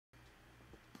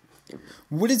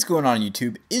What is going on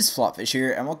YouTube? Is FlopFish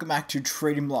here, and welcome back to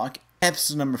Trading Block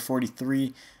episode number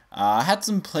 43. I had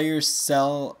some players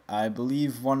sell. I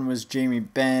believe one was Jamie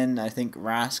Benn. I think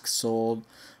Rask sold.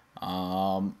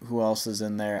 Who else is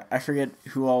in there? I forget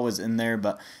who all was in there,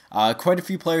 but quite a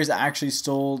few players actually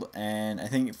sold, and I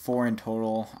think 4 in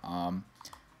total.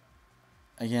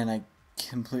 Again, I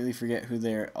completely forget who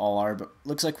they all are, but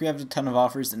looks like we have a ton of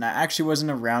offers, and I actually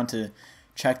wasn't around to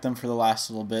check them for the last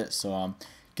little bit, so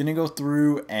gonna go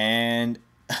through and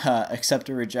accept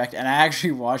or reject. And I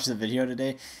actually watched the video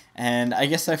today, and I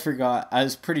guess I forgot. I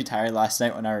was pretty tired last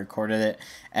night when I recorded it,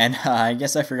 and I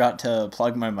guess I forgot to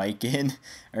plug my mic in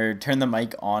or turn the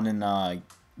mic on in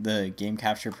the game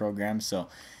capture program, so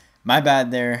my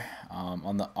bad there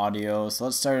on the audio. So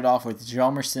let's start it off with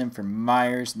Hjalmarsson for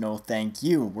Myers. No thank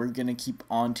you. We're gonna keep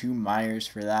on to Myers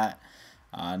for that.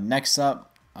 Next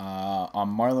up, on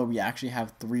Marlowe, we actually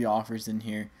have 3 offers in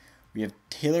here. We have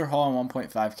Taylor Hall in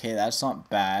 1.5K. That's not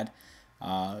bad.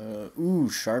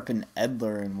 Sharp and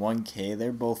Edler in 1K.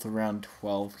 They're both around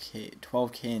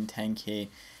 12K and 10K.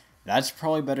 That's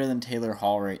probably better than Taylor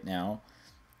Hall right now.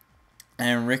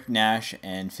 And Rick Nash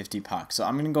and 50 pucks. So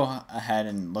I'm going to go ahead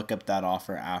and look up that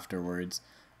offer afterwards.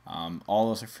 All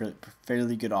those are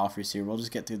fairly good offers here. We'll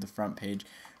just get through the front page.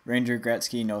 Ranger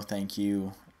Gretzky, no thank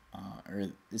you.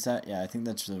 Or is that? Yeah, I think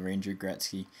that's the Ranger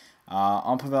Gretzky.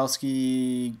 On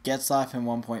Pavelski, Getzlaff in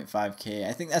 1.5K.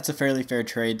 I think that's a fairly fair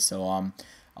trade, so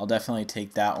I'll definitely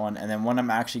take that one. And then one I'm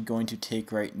actually going to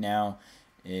take right now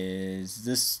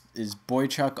is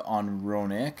Boychuk on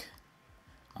Roenick,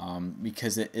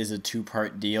 because it is a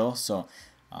 2-part deal. So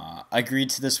I agreed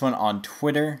to this one on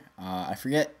Twitter. I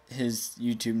forget his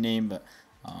YouTube name, but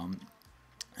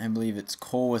I believe it's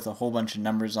Cole with a whole bunch of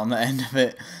numbers on the end of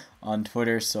it on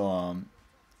Twitter. So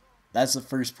that's the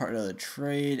first part of the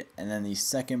trade, and then the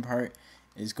second part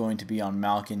is going to be on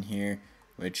Malkin here,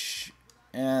 which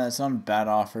it's not a bad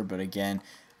offer, but again,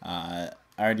 I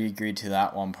already agreed to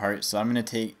that one part. So I'm going to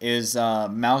take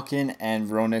Malkin and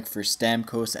Roenick for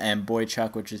Stamkos and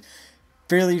Boychuk, which is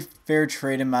fairly fair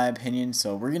trade in my opinion.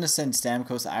 So we're going to send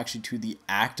Stamkos actually to the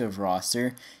active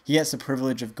roster. He gets the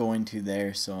privilege of going to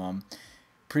there, so I'm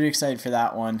pretty excited for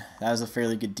that one. That was a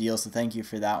fairly good deal, so thank you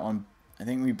for that one. I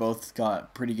think we both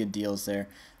got pretty good deals there.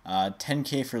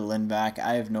 10K for Lindback.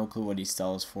 I have no clue what he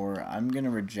sells for. I'm going to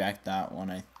reject that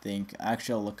one, I think.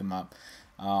 Actually, I'll look him up.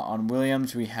 On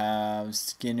Williams, we have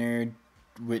Skinner,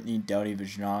 Whitney, Doughty,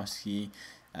 Viznovsky.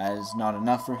 That is not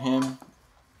enough for him.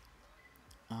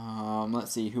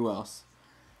 Let's see, who else?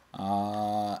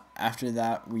 After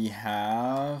that, we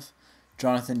have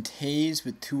Jonathan Toews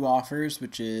with 2 offers,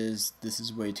 which is, this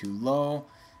is way too low.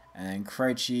 And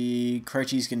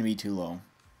Krejci's going to be too low.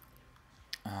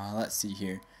 Let's see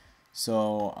here.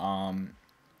 So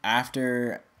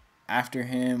after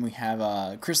him, we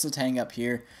have Chris Letang up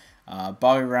here.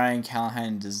 Bobby Ryan,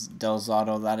 Callahan, Del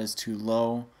Zotto. That is too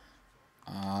low.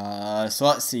 So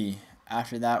let's see.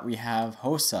 After that, we have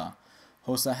Hossa.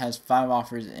 Hossa has 5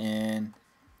 offers in.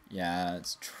 Yeah,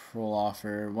 it's a troll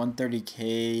offer.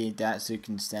 130K. Datsuk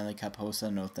and Stanley Cup Hossa.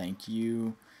 No thank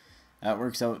you. That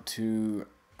works out to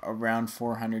around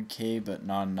 400K, but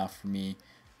not enough for me.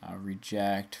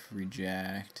 Reject,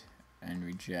 and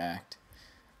reject.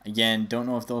 Again, don't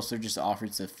know if those are just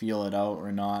offers to feel it out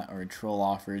or not, or troll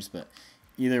offers, but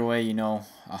either way, you know,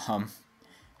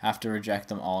 have to reject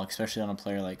them all, especially on a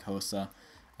player like Hossa.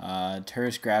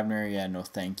 Turris Grabner, yeah, no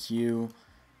thank you.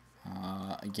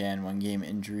 Again, 1-game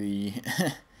injury.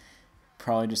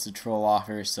 Probably just a troll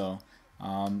offer, so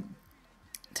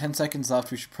 10 seconds left.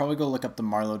 We should probably go look up the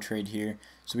Marlowe trade here.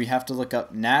 So we have to look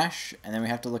up Nash, and then we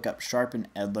have to look up Sharp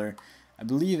and Edler. I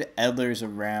believe Edler's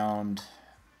around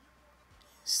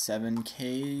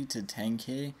 7K to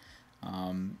 10K.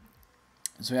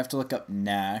 So we have to look up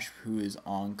Nash, who is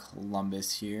on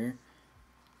Columbus here.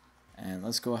 And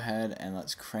let's go ahead and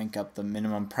let's crank up the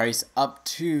minimum price up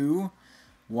to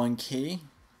 1K.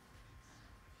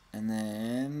 And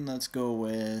then let's go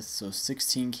with, so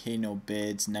 16K, no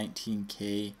bids,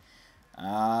 19K.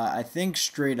 I think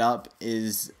straight up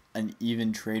is an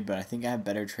even trade, but I think I have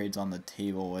better trades on the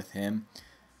table with him.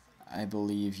 I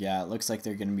believe, yeah, it looks like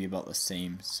they're going to be about the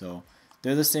same. So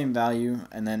they're the same value.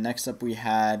 And then next up we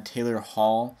had Taylor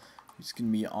Hall, who's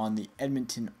going to be on the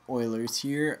Edmonton Oilers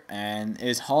here. And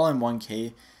is Hall in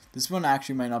 1K. This one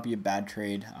actually might not be a bad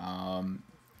trade.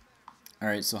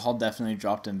 Alright, so Hall definitely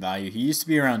dropped in value. He used to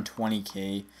be around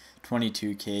 20K,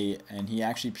 22K, and he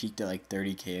actually peaked at like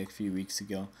 30K a few weeks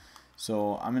ago.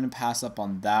 So I'm going to pass up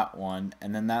on that one.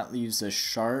 And then that leaves a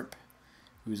Sharp,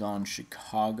 who's on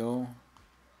Chicago.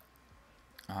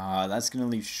 That's going to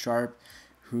leave Sharp,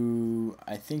 who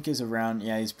I think is around,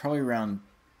 yeah, he's probably around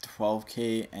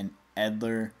 12K, and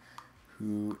Edler,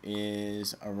 who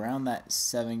is around that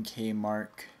 7K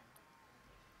mark.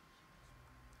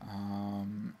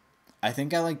 I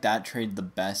think I like that trade the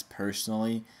best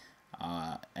personally.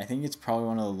 I think it's probably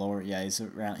one of the lower. Yeah,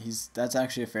 that's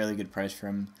actually a fairly good price for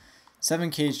him.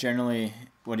 7K is generally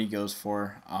what he goes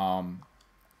for.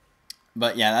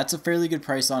 But yeah, that's a fairly good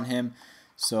price on him.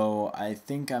 So I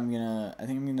think I'm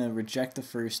gonna reject the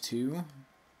first two.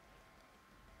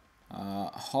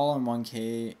 Haul on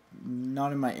 1K,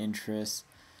 not in my interest.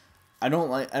 I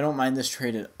don't mind this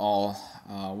trade at all.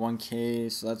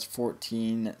 1K, so that's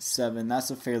 14.7. That's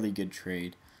a fairly good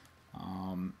trade.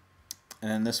 And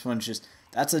then this one's just,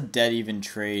 that's a dead even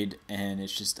trade, and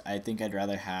it's just, I think I'd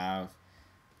rather have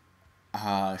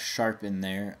Sharp in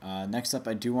there. Next up,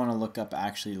 I do want to look up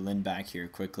actually Lindback here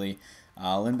quickly.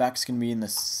 Lindback's going to be in the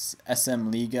SM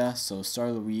Liga, so Star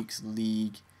of the Week's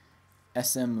League,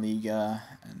 SM Liga,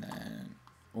 and then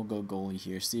we'll go goalie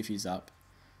here, see if he's up.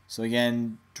 So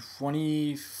again,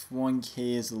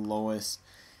 21K is the lowest.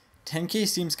 10K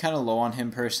seems kind of low on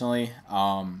him personally.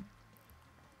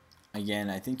 Again,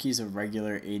 I think he's a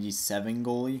regular 87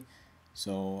 goalie.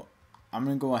 So I'm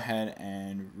going to go ahead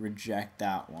and reject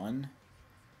that one.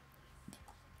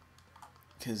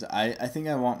 Because I think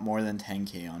I want more than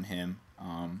 10K on him,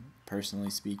 personally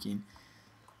speaking.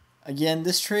 Again,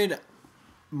 this trade,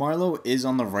 Marleau is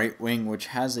on the right wing, which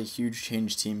has a huge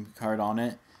change team card on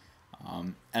it.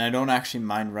 And I don't actually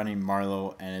mind running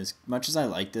Marleau, and as much as I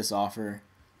like this offer,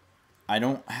 I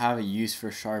don't have a use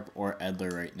for Sharp or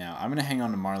Edler right now. I'm gonna hang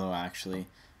on to Marleau actually,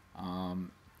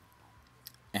 and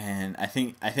I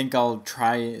think I'll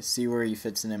try see where he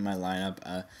fits in my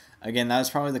lineup. Again, that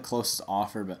was probably the closest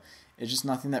offer, but it's just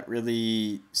nothing that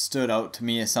really stood out to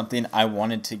me as something I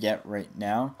wanted to get right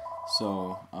now.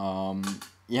 So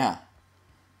yeah,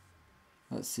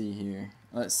 let's see here.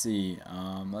 Let's see.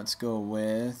 Let's go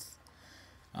with.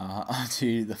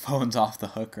 Dude, the phone's off the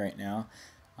hook right now.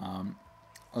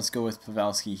 Let's go with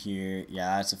Pavelski here.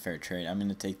 Yeah, that's a fair trade. I'm going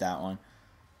to take that one.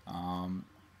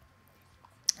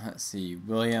 Let's see.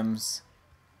 Williams.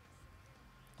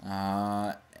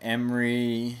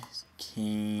 Emery,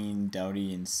 Kane,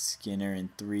 Doughty, and Skinner in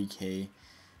 3K.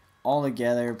 All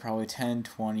together, probably 10,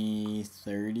 20,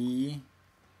 30.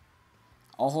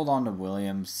 I'll hold on to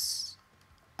Williams.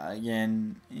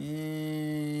 Again,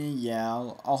 yeah,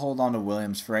 I'll hold on to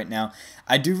Williams for right now.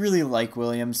 I do really like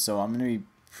Williams, so I'm going to be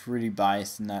pretty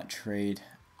biased in that trade.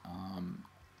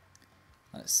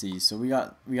 Let's see. So we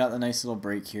got the nice little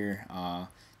break here. Now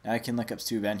I can look up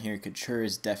Subban here. Couture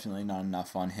is definitely not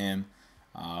enough on him.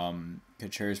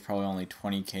 Couture is probably only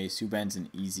 20K. Subban's an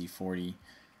easy 40.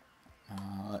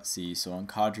 Let's see. So on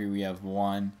Kadri we have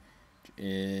one.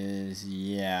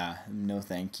 Yeah, no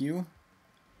thank you.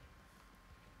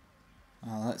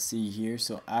 Let's see here.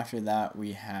 So after that,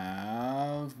 we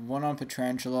have one on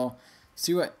Pietrangelo.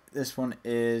 See what this one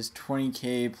is.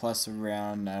 20K plus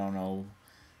around, I don't know,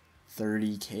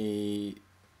 30K,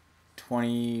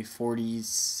 20, 40,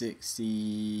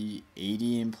 60,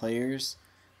 80 in players.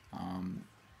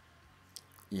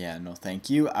 Yeah, no thank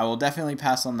you. I will definitely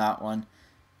pass on that one.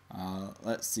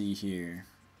 Let's see here.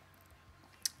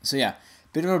 So yeah,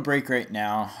 bit of a break right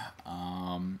now.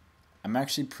 I'm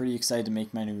actually pretty excited to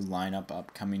make my new lineup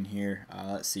upcoming here.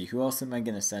 Let's see, who else am I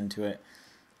going to send to it?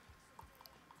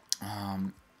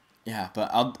 Yeah,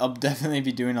 but I'll definitely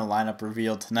be doing a lineup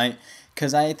reveal tonight,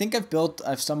 because I think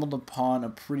I've stumbled upon a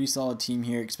pretty solid team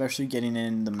here, especially getting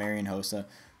in the Marian Hossa.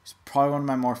 He's probably one of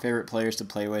my more favorite players to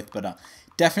play with, but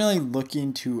definitely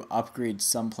looking to upgrade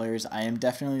some players. I am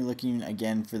definitely looking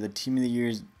again for the Team of the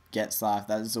Year's Getzlaf.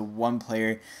 That is the one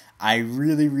player I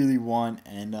really, really want.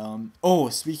 And oh,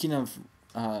 speaking of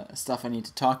stuff I need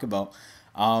to talk about,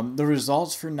 the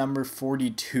results for number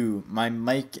 42. My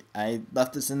mic, I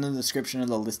left this in the description of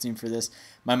the listing for this.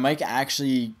 My mic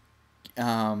actually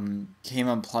came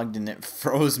unplugged and it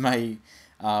froze my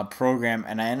program,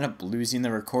 and I ended up losing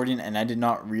the recording, and I did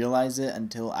not realize it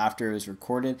until after it was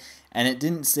recorded, and it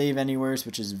didn't save anywhere,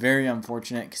 which is very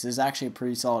unfortunate because it's actually a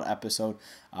pretty solid episode.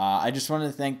 I just wanted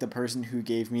to thank the person who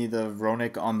gave me the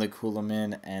Roenick on the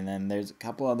Kuhlman, and then there's a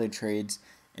couple other trades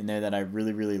in there that I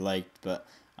really, really liked, but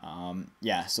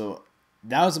yeah, so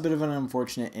that was a bit of an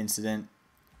unfortunate incident,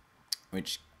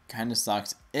 which kind of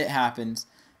sucks. It happens,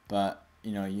 but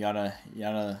you know, you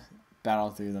gotta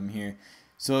battle through them here.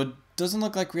 So it doesn't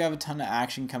look like we have a ton of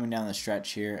action coming down the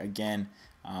stretch here. Again,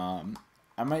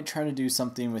 I might try to do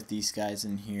something with these guys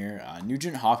in here.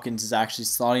 Nugent Hopkins is actually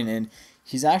slotting in.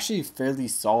 He's actually fairly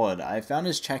solid. I found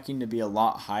his checking to be a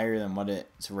lot higher than what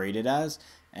it's rated as,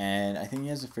 and I think he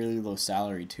has a fairly low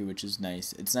salary too, which is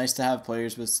nice. It's nice to have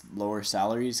players with lower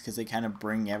salaries because they kind of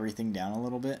bring everything down a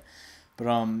little bit. But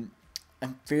I'm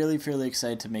fairly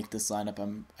excited to make this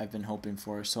lineup I've been hoping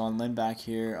for. So on Lynn back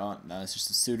here, no, it's just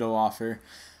a pseudo offer.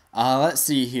 Let's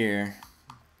see here.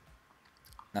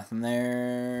 Nothing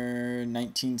there.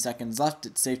 19 seconds left.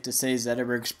 It's safe to say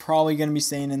Zetterberg's probably going to be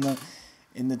staying in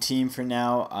the team for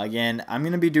now. Again, I'm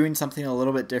going to be doing something a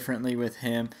little bit differently with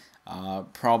him.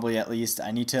 Probably at least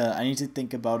I need to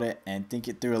think about it and think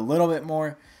it through a little bit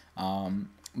more.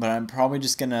 But I'm probably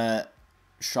just going to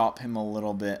shop him a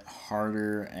little bit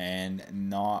harder and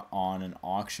not on an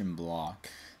auction block.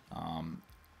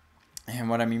 And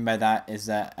what I mean by that is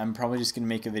that I'm probably just going to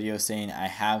make a video saying I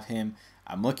have him.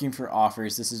 I'm looking for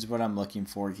offers. This is what I'm looking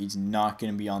for. He's not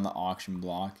going to be on the auction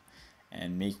block,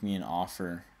 and make me an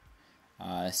offer.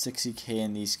 60K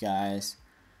in these guys.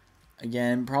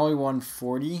 Again, probably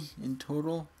 140 in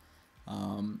total.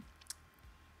 10,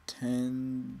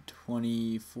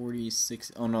 20, 40,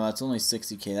 60. Oh no, that's only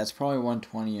 60K. That's probably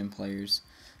 120 in players.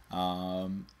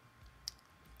 Close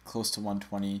to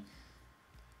 120.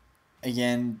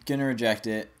 Again, gonna reject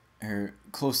it. Or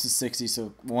close to 60,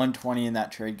 so 120 in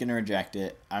that trade. Gonna reject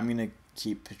it. I'm gonna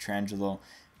keep Pietrangelo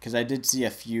because I did see a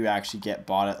few actually get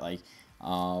bought at like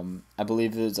I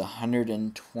believe it was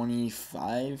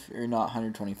 125 or not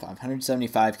 125,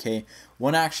 175K.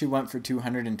 One actually went for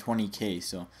 220K,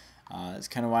 so that's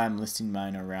kind of why I'm listing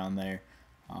mine around there.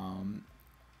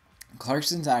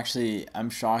 Clarkson's actually, I'm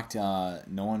shocked no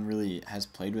one really has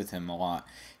played with him a lot.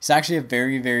 He's actually a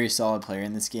very solid player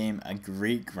in this game, a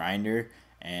great grinder,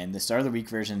 and the start of the week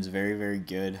version is very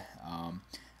good.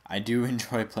 I do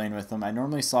enjoy playing with him. I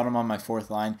normally slot him on my fourth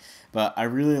line, but I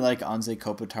really like Anze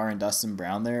Kopitar and Dustin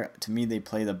Brown there. To me, they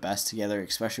play the best together,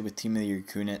 especially with Team of the Year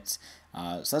Kunitz.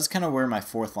 So that's kind of where my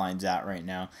fourth line's at right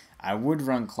now. I would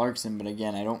run Clarkson, but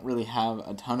again, I don't really have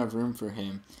a ton of room for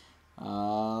him.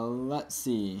 Let's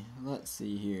see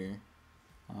here.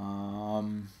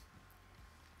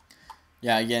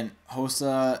 Yeah, again,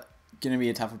 Hossa gonna be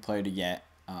a tougher player to get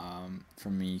for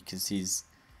me because he's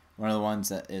one of the ones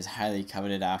that is highly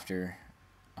coveted after,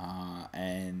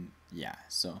 and yeah,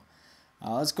 so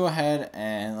let's go ahead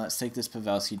and let's take this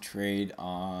Pavelski trade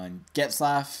on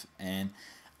Getzlaf, and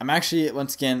I'm actually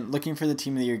once again looking for the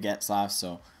Team of the Year Getzlaf,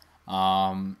 so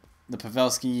the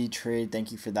Pavelski trade,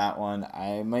 thank you for that one.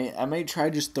 I might try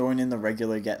just throwing in the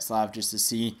regular Getzlaf just to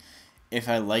see if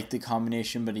I like the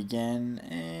combination, but again,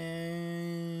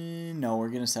 no, we're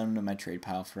gonna send him to my trade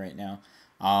pile for right now.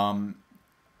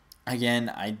 Again,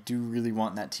 I do really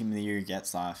want that Team of the Year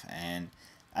Getzlaf, and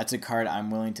that's a card I'm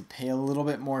willing to pay a little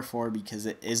bit more for because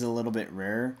it is a little bit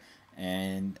rare,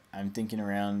 and I'm thinking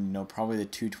around, probably the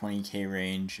 220K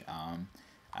range.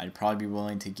 I'd probably be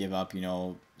willing to give up,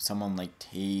 someone like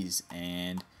Taze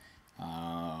and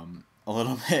a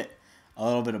little bit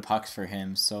of pucks for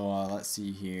him. So let's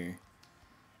see here.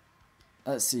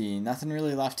 Let's see, nothing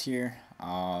really left here.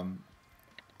 Well,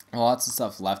 lots of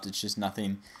stuff left. It's just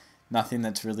nothing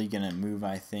that's really gonna move.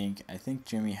 I think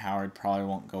Jimmy Howard probably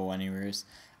won't go anywhere.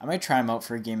 I might try him out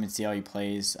for a game and see how he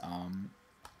plays. I'm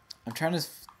trying to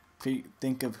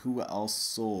think of who else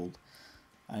sold.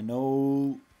 I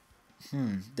know.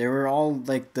 They were all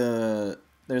like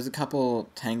there's a couple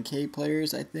 10K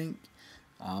players. I think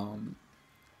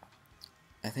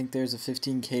there's a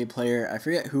 15K player. I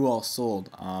forget who all sold.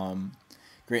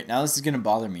 Great. Now this is gonna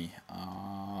bother me.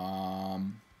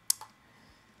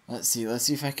 Let's see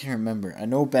if I can remember. I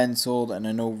know Ben sold, and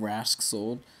I know Rask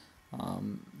sold.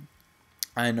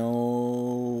 I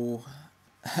know...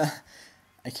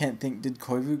 I can't think. Did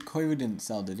Koivu? Koivu didn't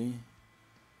sell, did he?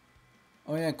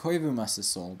 Oh yeah, Koivu must have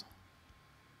sold.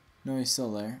 No, he's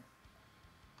still there.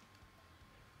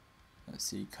 Let's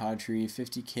see. Kadri,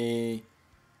 50K.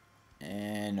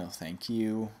 And no, thank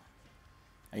you.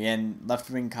 Again,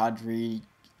 left-wing Kadri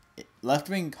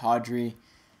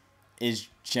is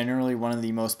generally one of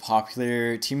the most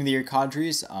popular Team of the Year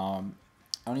Kadris. I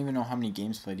don't even know how many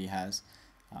games played he has.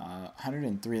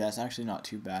 103, that's actually not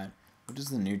too bad. What does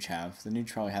the Nuge have? The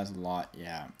Nuge probably has a lot.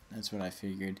 Yeah, that's what I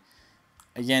figured.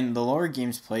 Again, the lower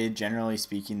games played, generally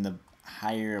speaking, the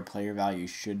higher a player value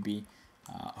should be.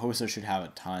 Hossa should have a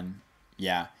ton.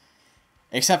 Yeah.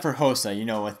 Except for Hossa,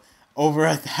 with over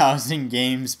 1,000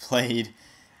 games played.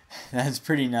 That's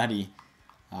pretty nutty.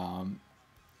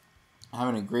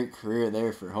 Having a great career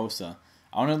there for Hossa.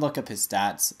 I want to look up his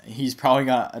stats. He's probably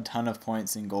got a ton of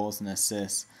points and goals and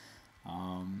assists.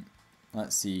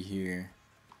 Let's see here.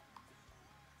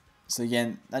 So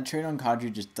again, that trade on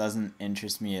Kadri just doesn't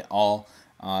interest me at all.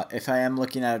 If I am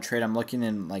looking at a trade, I'm looking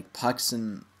in like pucks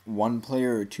and one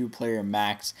player or two player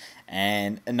max,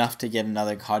 and enough to get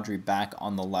another Kadri back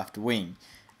on the left wing.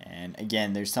 And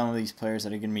again, there's some of these players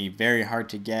that are going to be very hard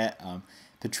to get.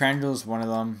 Pietrangelo is one of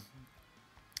them.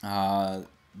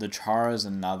 The Chara is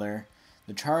another.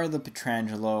 The Chara, the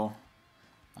Pietrangelo,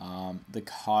 the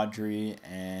Kadri,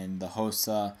 and the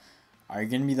Hossa are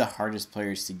going to be the hardest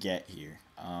players to get here.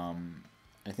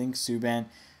 I think Subban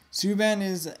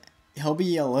is, he'll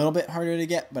be a little bit harder to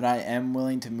get, but I am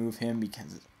willing to move him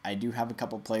because I do have a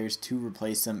couple players to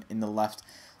replace him in the left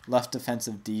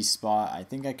defensive D spot. I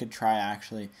think I could try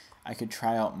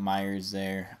out Myers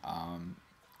there.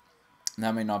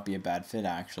 That might not be a bad fit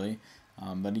actually.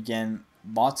 But again,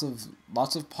 lots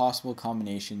of possible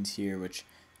combinations here, which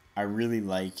I really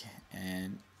like,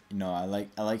 and you know, I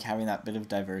like having that bit of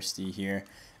diversity here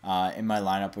in my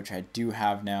lineup, which I do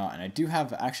have now, and I do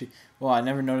have actually. Well, I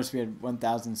never noticed we had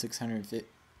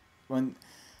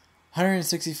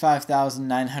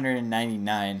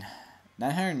 165,999.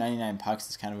 999 pucks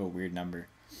is kind of a weird number.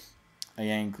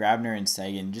 Again, Grabner and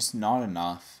Sagan, just not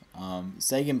enough.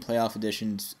 Sagan playoff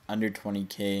editions under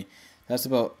 20K. That's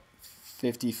about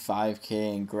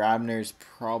 55K, and Grabner's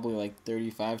probably like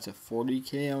 35 to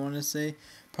 40K, I want to say.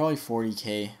 Probably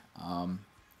 40K. I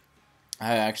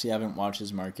actually haven't watched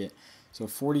his market. So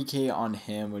 40K on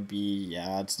him would be,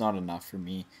 yeah, it's not enough for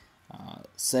me.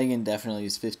 Sagan definitely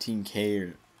is 15K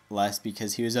or less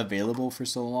because he was available for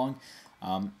so long.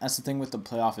 That's the thing with the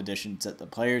playoff editions, that the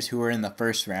players who are in the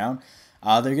first round,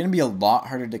 they're going to be a lot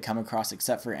harder to come across,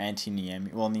 except for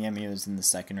Niemi. Well, Niemi was in the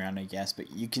second round, I guess, but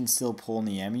you can still pull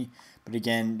Niemi. But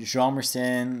again, Jean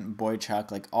Merson,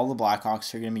 Boychuk, like all the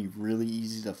Blackhawks are going to be really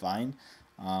easy to find.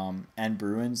 And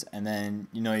Bruins, and then,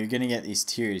 you know, you're going to get these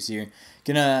tiers. You're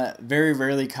going to very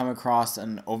rarely come across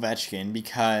an Ovechkin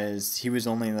because he was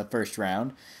only in the first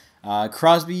round.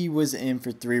 Crosby was in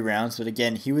for 3 rounds, but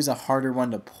again, he was a harder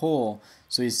one to pull,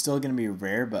 so he's still going to be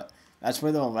rare, but that's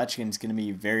where the Ovechkin's going to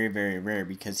be very, very rare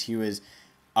because he was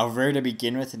a rare to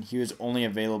begin with, and he was only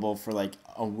available for like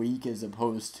a week as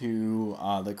opposed to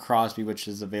the Crosby, which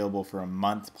is available for a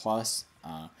month plus.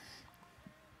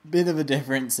 Bit of a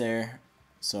difference there.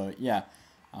 So, yeah.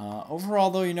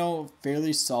 Overall, though, you know,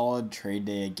 fairly solid trade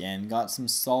day again. Got some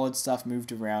solid stuff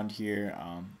moved around here.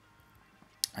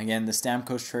 Again, the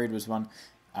Stamkos trade was one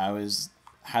I was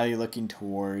highly looking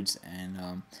towards,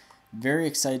 and very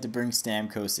excited to bring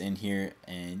Stamkos in here.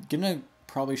 And gonna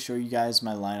probably show you guys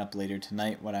my lineup later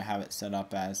tonight, what I have it set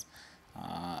up as.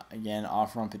 Again,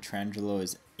 offer on Pietrangelo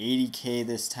is 80K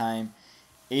this time.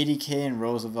 80K in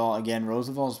Roosevelt. Again,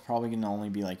 Roosevelt is probably going to only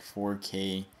be like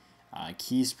 4K.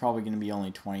 Key's probably going to be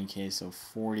only 20K, so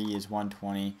 40 is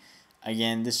 120.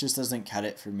 Again, this just doesn't cut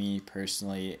it for me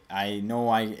personally. I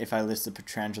know if I list the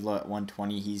Pietrangelo at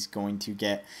 120, he's going to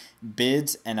get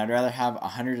bids, and I'd rather have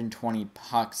 120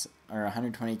 pucks or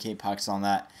 120K pucks on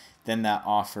that than that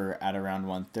offer at around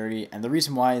 130. And the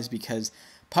reason why is because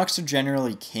pucks are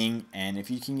generally king, and if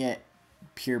you can get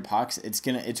pure pucks, it's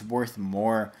worth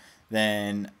more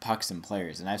than pucks and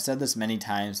players. And I've said this many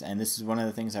times, and this is one of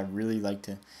the things I really like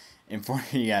to inform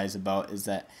you guys about, is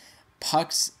that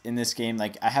pucks in this game,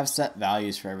 like, I have set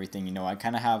values for everything. You know, I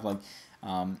kind of have like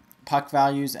puck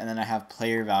values, and then I have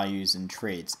player values and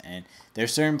trades. And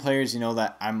there's certain players, you know,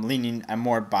 that I'm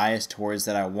more biased towards,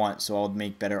 that I want, so I'll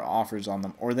make better offers on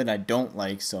them, or that I don't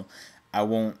like, so I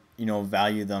won't, you know,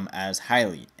 value them as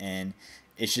highly. And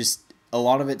it's just, a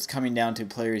lot of it's coming down to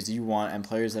players you want and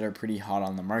players that are pretty hot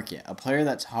on the market. A player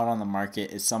that's hot on the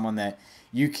market is someone that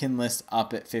you can list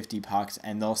up at 50 pucks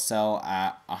and they'll sell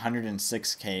at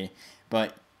 106K,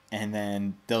 and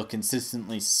then they'll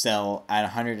consistently sell at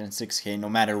 106K no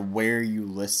matter where you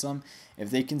list them.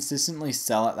 If they consistently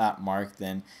sell at that mark,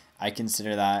 then I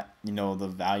consider that, you know, the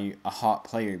value, a hot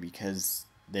player, because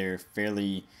they're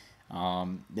fairly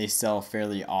they sell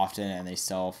fairly often, and they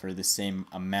sell for the same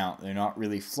amount. They're not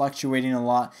really fluctuating a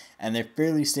lot, and they're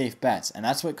fairly safe bets. And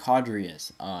that's what Kadri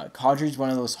is. Kadri's one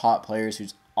of those hot players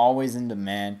who's always in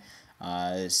demand.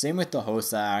 Same with the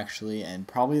Hossa, actually, and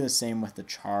probably the same with the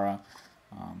Chara.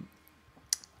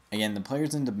 Again, the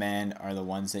players in demand are the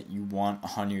ones that you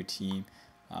want on your team.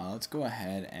 Let's go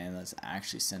ahead and let's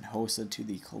actually send Hossa to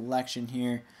the collection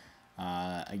here.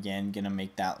 Again, gonna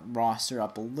make that roster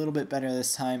up a little bit better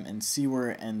this time and see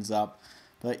where it ends up.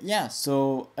 But yeah,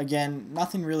 so again,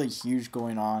 nothing really huge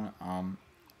going on.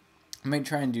 I might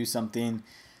try and do something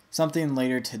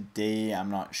later today. I'm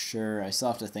not sure. I still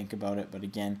have to think about it. But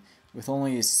again, with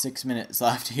only 6 minutes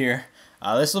left here,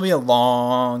 this will be a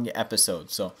long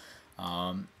episode. So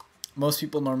most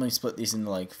people normally split these into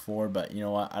like 4, but you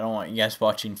know what? I don't want you guys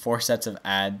watching 4 sets of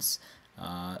ads.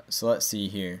 So let's see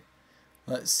here.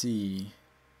 Let's see.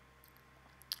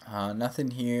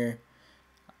 Nothing here.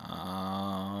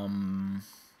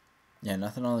 Yeah,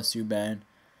 nothing on the Subban.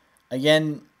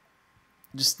 Again,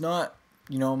 just not,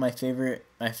 my favorite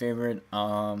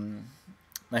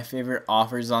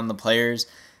offers on the players.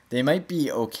 They might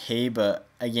be okay, but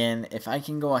again, if I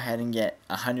can go ahead and get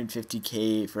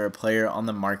 150K for a player on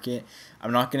the market,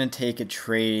 I'm not going to take a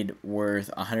trade worth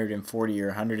 140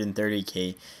 or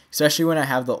 130K, especially when I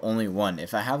have the only one.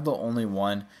 If I have the only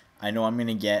one, I know I'm going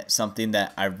to get something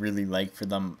that I really like for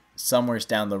them somewhere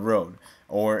down the road.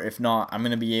 Or if not, I'm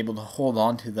going to be able to hold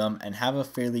on to them and have a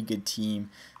fairly good team,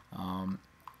 and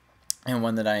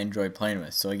one that I enjoy playing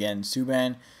with. So again,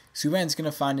 Subban's going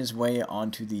to find his way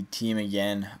onto the team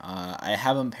again. I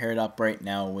have him paired up right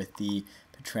now with the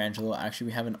Pietrangelo. Actually,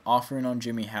 we have an offer in on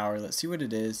Jimmy Howard. Let's see what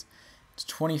it is. It's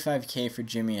 25K for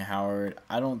Jimmy Howard.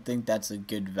 I don't think that's a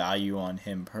good value on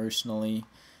him personally.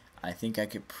 I think I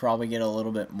could probably get a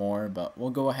little bit more, but we'll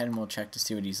go ahead and we'll check to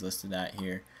see what he's listed at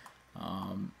here.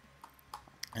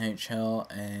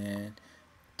 NHL and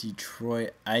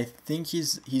Detroit. I think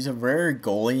he's a rare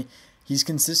goalie. He's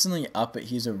consistently up, but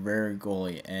he's a rare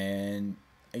goalie. And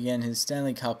again, his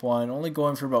Stanley Cup one, only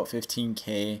going for about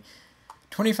 15K.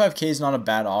 25K is not a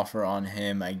bad offer on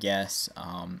him, I guess.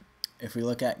 If we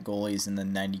look at goalies in the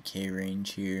 90K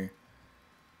range here,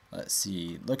 let's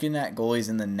see. Looking at goalies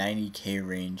in the 90K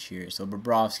range here. So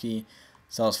Bobrovsky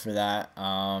sells for that.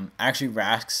 Actually,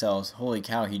 Rask sells. Holy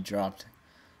cow, he dropped.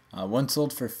 One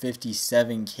sold for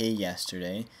 57K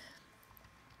yesterday.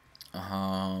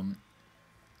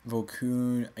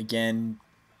 Vokun, again,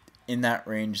 in that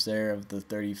range there of the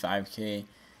 35K.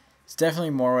 It's definitely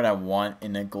more what I want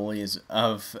in a goalie. Is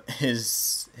of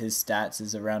his stats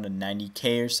is around a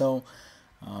 90K or so.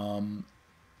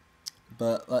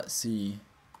 But let's see.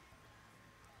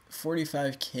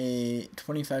 45K,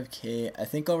 25K. I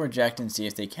think I'll reject and see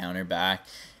if they counter back.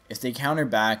 If they counter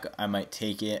back, I might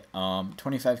take it.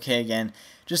 25K again,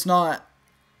 just not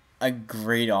a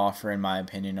great offer in my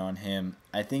opinion on him.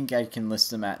 I think I can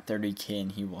list him at 30K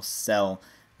and he will sell.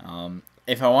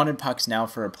 If I wanted pucks now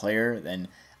for a player, then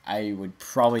I would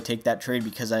probably take that trade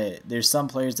because there's some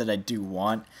players that I do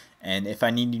want, and if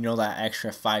I need that extra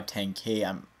 5-10K,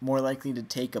 I'm more likely to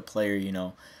take a player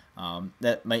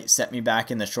that might set me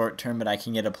back in the short term, but I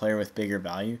can get a player with bigger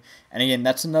value. And again,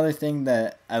 that's another thing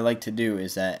that I like to do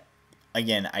is that,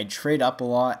 again, I trade up a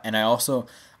lot, and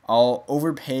I'll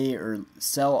overpay or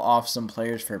sell off some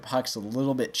players for pucks a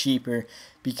little bit cheaper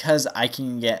because I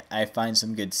find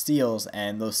some good steals,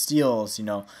 and those steals,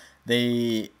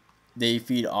 they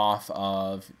feed off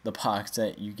of the pucks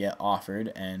that you get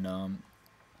offered. And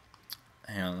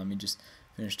hang on, let me just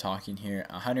finish talking here.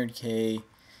 100K,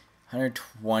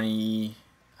 120,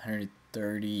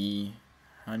 130,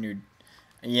 100.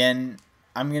 Again,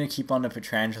 I'm going to keep on to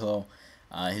Pietrangelo.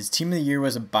 His team of the year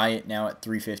was a buy it now at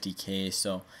 350K,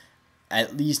 so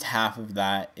at least half of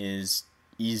that is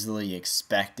easily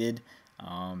expected.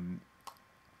 And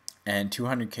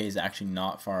 200K is actually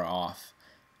not far off.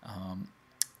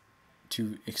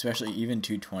 Especially even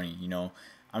 220.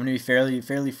 I'm gonna be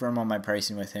fairly firm on my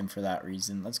pricing with him for that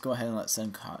reason. Let's go ahead and let's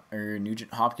send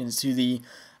Nugent Hopkins to the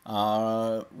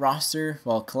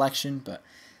collection. But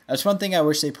that's one thing I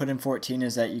wish they put in 14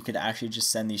 is that you could actually just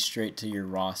send these straight to your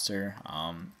roster.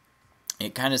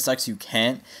 It kind of sucks you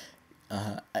can't.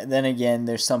 Then again,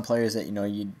 there's some players that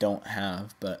you don't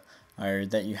have, or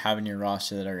that you have in your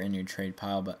roster that are in your trade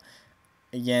pile. But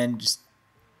again, just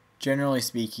generally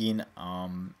speaking,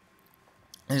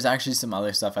 there's actually some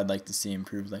other stuff I'd like to see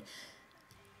improved. Like,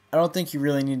 I don't think you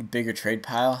really need a bigger trade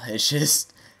pile. It's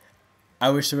just, I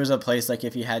wish there was a place like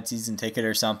if you had season ticket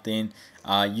or something,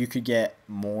 you could get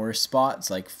more spots,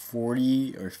 like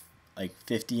 40 or like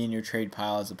 50 in your trade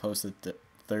pile as opposed to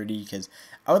 30. Because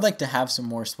I would like to have some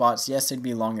more spots. Yes, it'd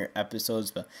be longer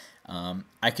episodes, but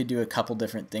I could do a couple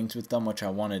different things with them, which I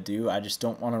want to do. I just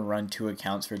don't want to run 2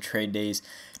 accounts for trade days,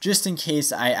 just in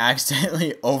case I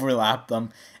accidentally overlap them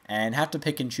and have to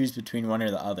pick and choose between one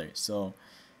or the other. So,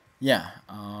 yeah,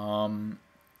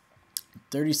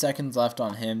 30 seconds left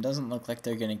on him. Doesn't look like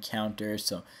they're going to counter,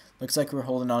 so looks like we're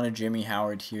holding on to Jimmy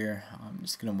Howard here. I'm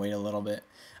just going to wait a little bit.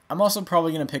 I'm also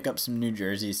probably going to pick up some new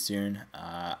jerseys soon.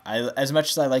 As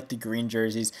much as I like the green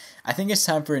jerseys, I think it's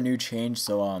time for a new change,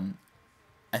 so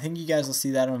I think you guys will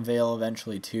see that unveil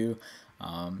eventually too.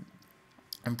 I'm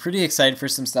pretty excited for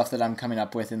some stuff that I'm coming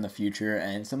up with in the future,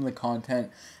 and some of the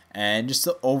content and just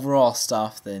the overall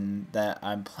stuff that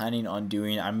I'm planning on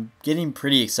doing. I'm getting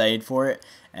pretty excited for it,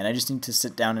 and I just need to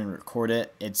sit down and record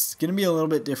it. It's going to be a little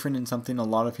bit different and something a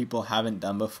lot of people haven't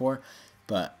done before,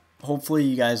 but hopefully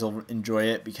you guys will enjoy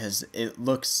it, because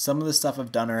some of the stuff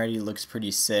I've done already looks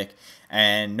pretty sick,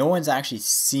 and no one's actually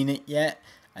seen it yet.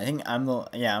 I think I'm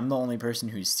the only person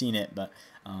who's seen it, but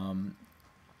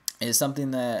it's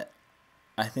something that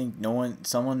I think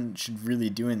someone should really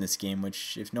do in this game,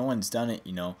 which if no one's done it,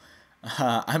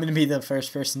 I'm going to be the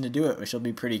first person to do it, which will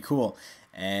be pretty cool.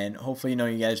 And hopefully,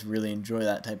 you guys really enjoy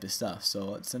that type of stuff. So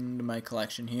let's send him to my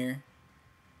collection here.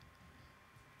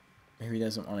 Maybe he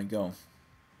doesn't want to go.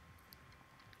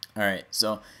 Alright,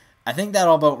 so I think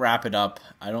that'll about wrap it up.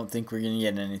 I don't think we're going to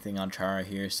get anything on Chara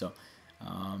here. So,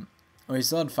 oh, he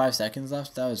still had 5 seconds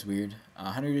left? That was weird.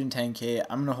 110k.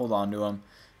 I'm going to hold on to him.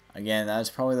 Again, that was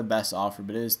probably the best offer,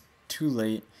 but it was too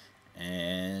late.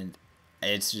 And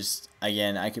it's just,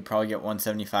 again, I could probably get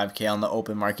 175k on the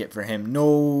open market for him.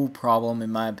 No problem,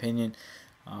 in my opinion.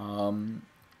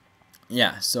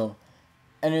 Yeah, so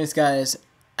anyways, guys,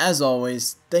 as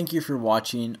always, thank you for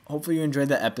watching. Hopefully you enjoyed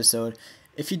the episode.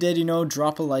 If you did,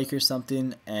 drop a like or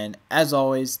something. And as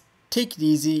always, take it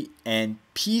easy and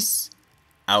peace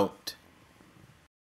out.